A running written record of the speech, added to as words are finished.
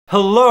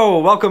Hello,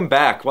 welcome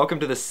back. Welcome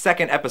to the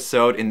second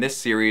episode in this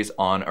series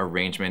on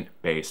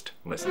arrangement-based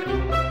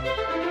listening.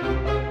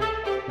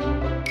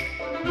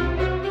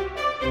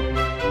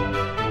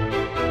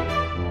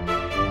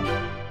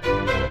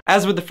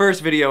 As with the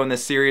first video in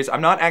this series, I'm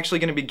not actually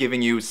going to be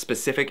giving you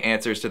specific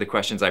answers to the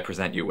questions I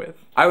present you with.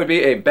 I would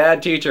be a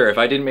bad teacher if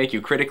I didn't make you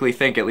critically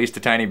think at least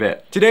a tiny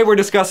bit. Today we're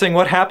discussing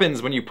what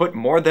happens when you put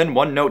more than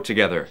one note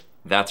together.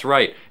 That's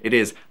right, it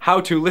is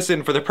How to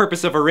Listen for the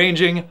Purpose of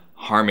Arranging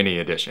Harmony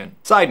Edition.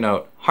 Side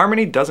note,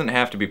 harmony doesn't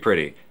have to be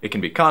pretty. It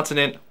can be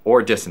consonant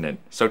or dissonant.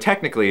 So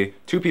technically,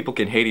 two people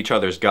can hate each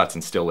other's guts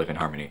and still live in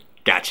harmony.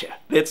 Gotcha.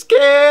 Let's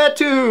get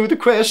to the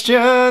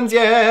questions,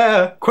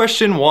 yeah!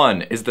 Question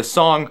 1, is the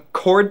song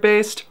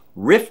chord-based,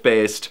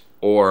 riff-based,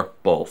 or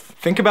both?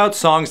 Think about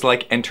songs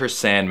like Enter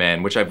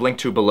Sandman, which I've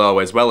linked to below,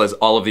 as well as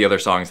all of the other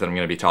songs that I'm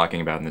going to be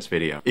talking about in this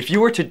video. If you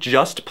were to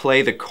just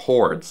play the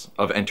chords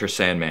of Enter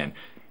Sandman,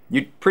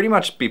 you'd pretty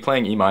much be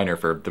playing E minor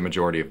for the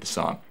majority of the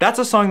song. That's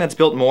a song that's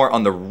built more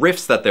on the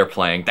riffs that they're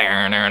playing.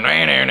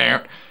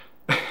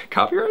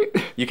 Copyright?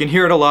 You can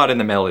hear it a lot in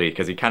the melody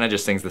because he kind of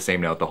just sings the same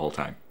note the whole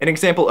time. An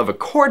example of a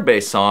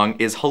chord-based song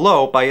is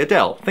Hello by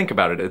Adele. Think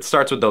about it. It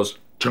starts with those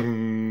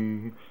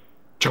chung,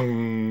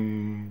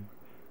 chung,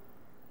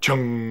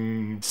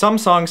 chung. Some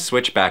songs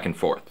switch back and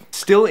forth.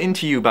 Still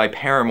Into You by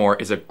Paramore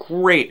is a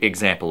great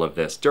example of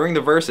this. During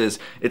the verses,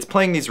 it's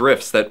playing these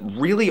riffs that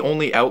really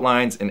only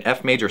outlines an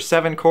F major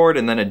 7 chord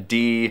and then a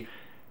D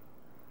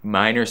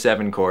minor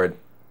 7 chord.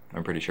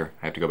 I'm pretty sure.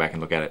 I have to go back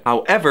and look at it.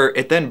 However,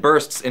 it then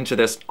bursts into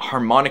this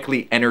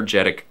harmonically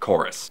energetic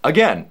chorus.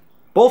 Again,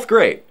 both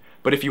great,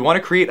 but if you want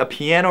to create a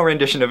piano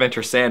rendition of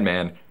Enter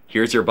Sandman,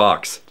 here's your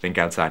box. Think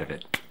outside of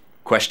it.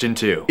 Question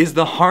 2. Is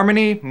the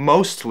harmony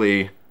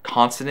mostly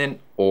consonant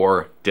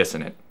or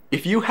dissonant?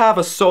 If you have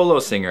a solo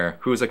singer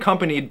who is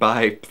accompanied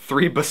by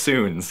 3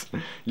 bassoons,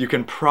 you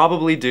can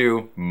probably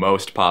do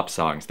most pop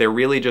songs. They're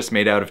really just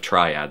made out of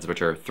triads,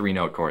 which are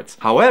 3-note chords.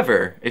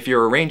 However, if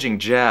you're arranging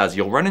jazz,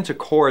 you'll run into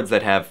chords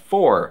that have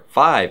 4,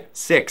 5,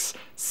 6,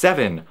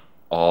 7,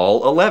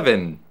 all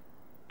 11,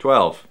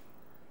 12.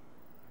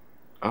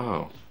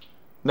 Oh.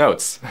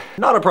 Notes.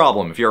 Not a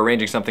problem if you're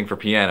arranging something for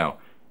piano,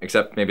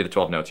 except maybe the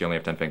 12 notes, you only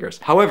have 10 fingers.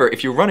 However,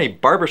 if you run a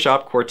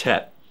barbershop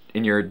quartet,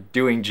 and you're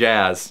doing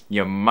jazz,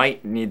 you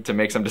might need to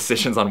make some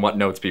decisions on what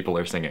notes people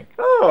are singing.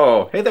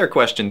 Oh, hey there,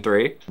 question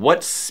 3.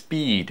 What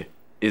speed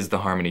is the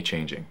harmony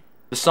changing?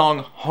 The song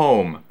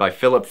Home by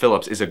Philip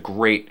Phillips is a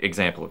great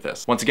example of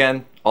this. Once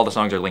again, all the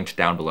songs are linked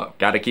down below.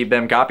 Gotta keep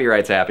them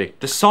copyrights happy.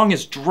 The song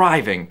is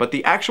driving, but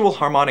the actual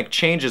harmonic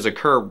changes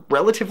occur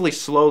relatively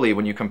slowly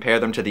when you compare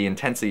them to the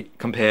intensity.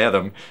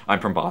 I'm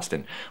from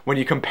Boston. When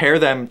you compare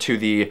them to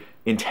the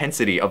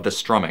intensity of the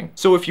strumming.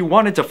 So if you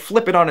wanted to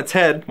flip it on its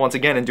head, once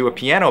again, and do a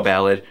piano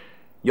ballad,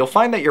 you'll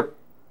find that you're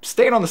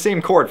staying on the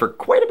same chord for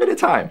quite a bit of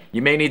time.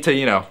 You may need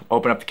to,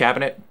 open up the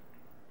cabinet,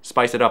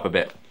 spice it up a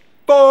bit.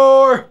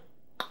 4!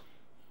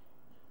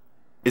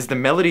 Is the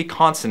melody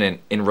consonant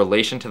in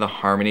relation to the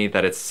harmony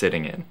that it's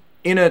sitting in?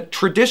 In a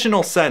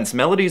traditional sense,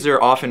 melodies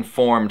are often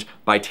formed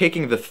by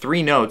taking the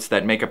 3 notes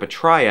that make up a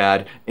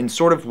triad and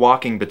sort of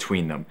walking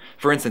between them.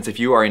 For instance, if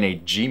you are in a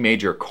G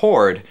major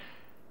chord,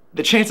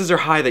 the chances are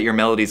high that your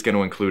melody is going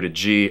to include a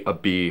G, a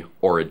B,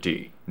 or a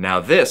D.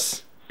 Now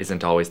this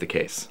isn't always the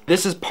case.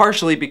 This is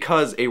partially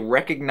because a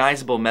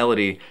recognizable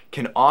melody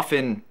can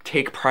often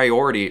take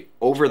priority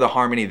over the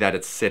harmony that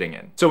it's sitting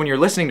in. So when you're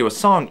listening to a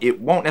song,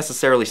 it won't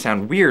necessarily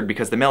sound weird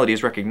because the melody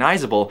is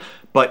recognizable,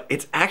 but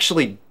it's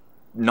actually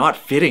not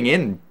fitting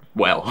in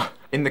well.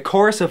 In the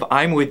chorus of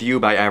I'm With You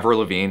by Avril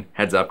Lavigne,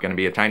 heads up, gonna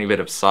be a tiny bit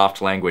of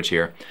soft language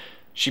here,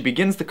 she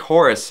begins the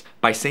chorus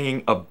by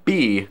singing a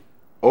B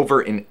over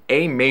an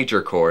A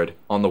major chord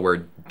on the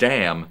word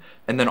damn,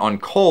 and then on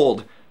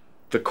Cold,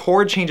 the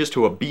chord changes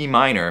to a B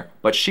minor,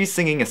 but she's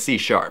singing a C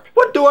sharp.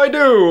 What do I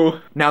do?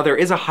 Now there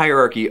is a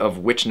hierarchy of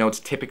which notes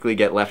typically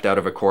get left out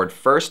of a chord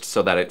first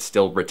so that it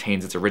still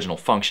retains its original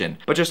function.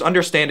 But just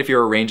understand if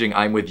you're arranging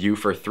I'm With You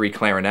for 3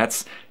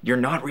 clarinets, you're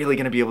not really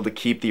gonna be able to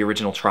keep the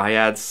original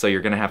triads, so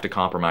you're gonna have to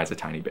compromise a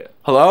tiny bit.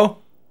 Hello?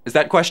 Is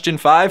that question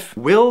 5?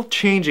 Will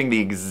changing the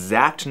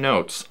exact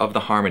notes of the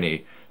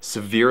harmony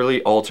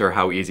severely alter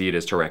how easy it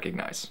is to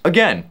recognize?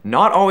 Again,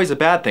 not always a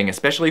bad thing,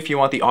 especially if you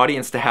want the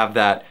audience to have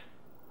that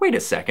wait a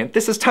second,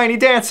 this is Tiny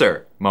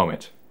Dancer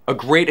moment. A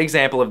great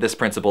example of this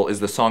principle is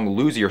the song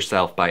Lose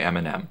Yourself by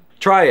Eminem.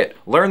 Try it.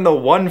 Learn the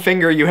 1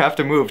 finger you have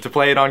to move to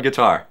play it on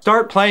guitar.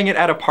 Start playing it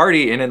at a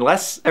party, and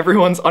unless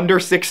everyone's under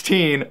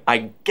 16,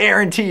 I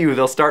guarantee you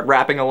they'll start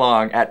rapping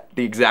along at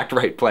the exact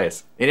right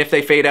place. And if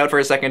they fade out for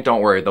a second,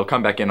 don't worry, they'll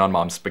come back in on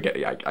Mom's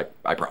Spaghetti,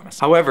 I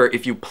promise. However,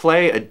 if you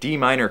play a D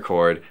minor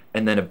chord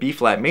and then a B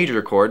flat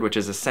major chord, which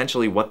is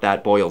essentially what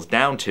that boils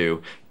down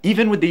to,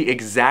 even with the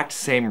exact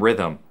same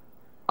rhythm,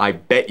 I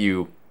bet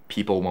you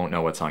people won't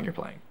know what song you're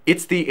playing.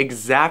 It's the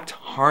exact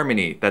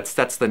harmony that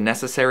sets the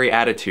necessary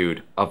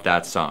attitude of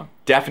that song.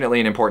 Definitely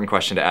an important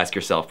question to ask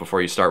yourself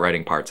before you start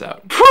writing parts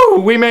out.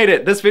 Phew, we made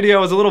it! This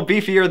video is a little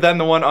beefier than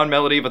the one on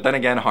melody, but then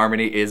again,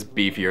 harmony is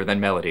beefier than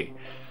melody.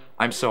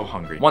 I'm so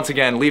hungry. Once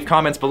again, leave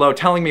comments below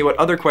telling me what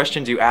other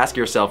questions you ask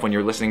yourself when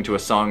you're listening to a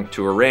song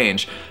to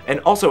arrange, and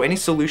also any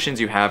solutions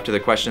you have to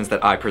the questions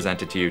that I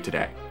presented to you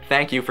today.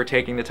 Thank you for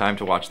taking the time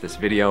to watch this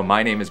video.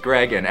 My name is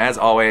Greg, and as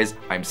always,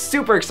 I'm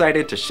super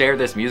excited to share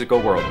this musical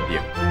world with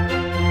you.